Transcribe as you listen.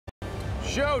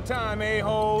Showtime,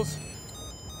 a-holes.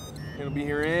 It'll be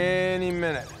here any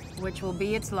minute. Which will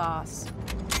be its loss.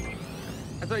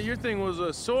 I thought your thing was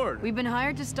a sword. We've been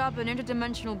hired to stop an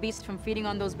interdimensional beast from feeding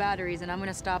on those batteries, and I'm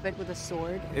gonna stop it with a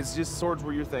sword. It's just swords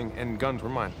were your thing, and guns were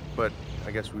mine. But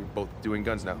I guess we're both doing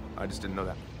guns now. I just didn't know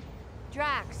that.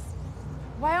 Drax,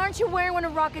 why aren't you wearing one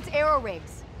of Rocket's arrow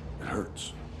rigs? It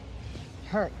hurts.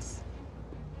 Hurts.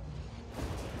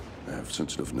 I have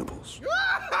sensitive nipples.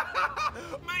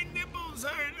 My nipples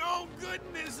hurt. Oh,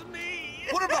 goodness me.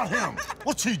 What about him?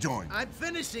 What's he doing? I'm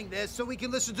finishing this so we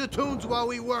can listen to tunes while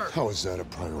we work. How is that a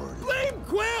priority? Blame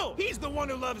Quill! He's the one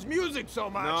who loves music so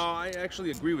much. No, I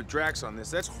actually agree with Drax on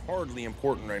this. That's hardly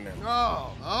important right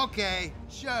now. Oh, okay.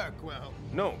 Sure, Quill.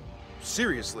 No,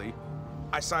 seriously,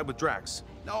 I side with Drax.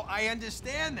 No, I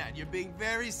understand that. You're being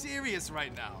very serious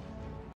right now.